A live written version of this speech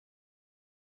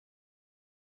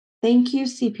Thank you,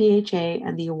 CPhA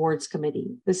and the awards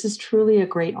committee. This is truly a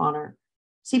great honor.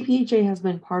 CPhA has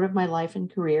been part of my life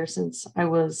and career since I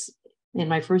was in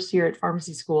my first year at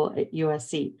pharmacy school at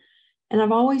USC. And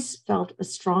I've always felt a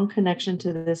strong connection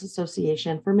to this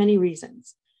association for many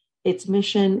reasons. Its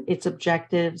mission, its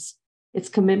objectives, its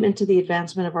commitment to the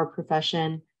advancement of our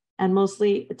profession, and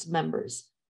mostly its members.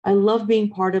 I love being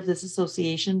part of this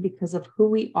association because of who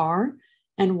we are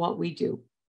and what we do.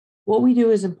 What we do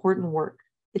is important work.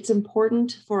 It's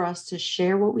important for us to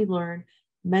share what we learn,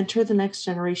 mentor the next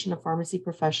generation of pharmacy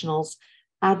professionals,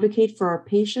 advocate for our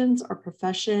patients, our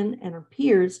profession, and our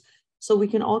peers so we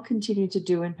can all continue to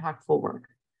do impactful work.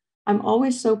 I'm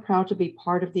always so proud to be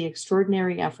part of the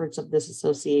extraordinary efforts of this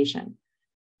association.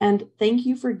 And thank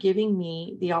you for giving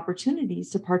me the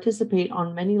opportunities to participate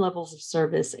on many levels of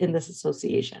service in this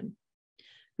association.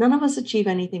 None of us achieve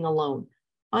anything alone.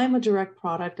 I am a direct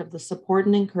product of the support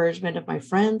and encouragement of my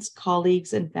friends,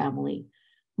 colleagues, and family.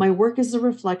 My work is a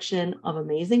reflection of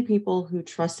amazing people who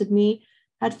trusted me,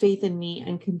 had faith in me,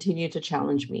 and continue to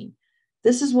challenge me.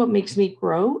 This is what makes me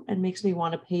grow and makes me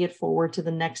want to pay it forward to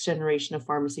the next generation of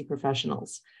pharmacy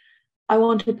professionals. I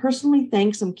want to personally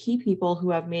thank some key people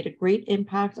who have made a great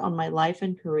impact on my life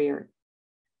and career.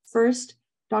 First,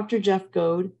 Dr. Jeff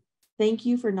Goad, thank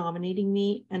you for nominating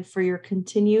me and for your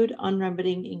continued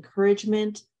unremitting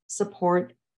encouragement,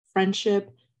 support,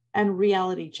 friendship, and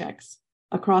reality checks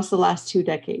across the last 2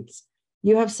 decades.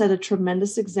 You have set a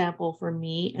tremendous example for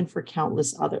me and for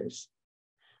countless others.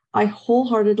 I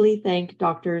wholeheartedly thank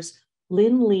Doctors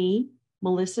Lynn Lee,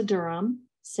 Melissa Durham,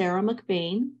 Sarah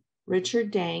McBain, Richard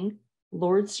Dang,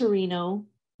 Lord Sereno,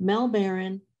 Mel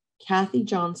Barron, Kathy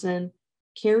Johnson,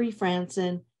 Carrie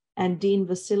Franson, and Dean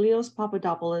Vasilios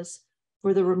Papadopoulos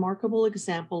for the remarkable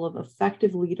example of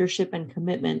effective leadership and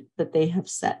commitment that they have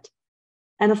set.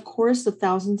 And of course, the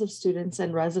thousands of students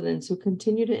and residents who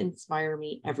continue to inspire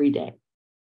me every day.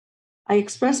 I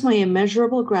express my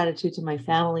immeasurable gratitude to my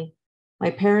family, my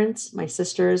parents, my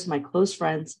sisters, my close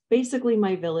friends, basically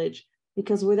my village,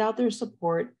 because without their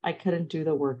support, I couldn't do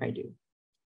the work I do.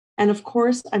 And of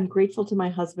course, I'm grateful to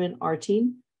my husband,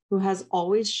 Artin, who has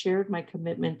always shared my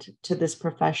commitment to this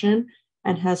profession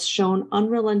and has shown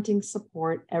unrelenting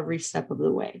support every step of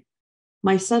the way.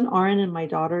 My son, Aaron, and my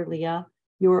daughter, Leah,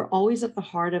 you are always at the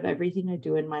heart of everything I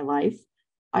do in my life.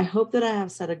 I hope that I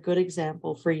have set a good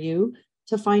example for you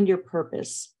to find your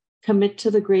purpose, commit to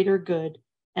the greater good,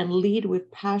 and lead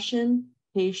with passion,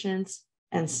 patience,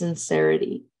 and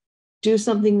sincerity. Do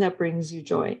something that brings you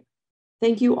joy.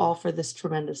 Thank you all for this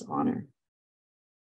tremendous honor.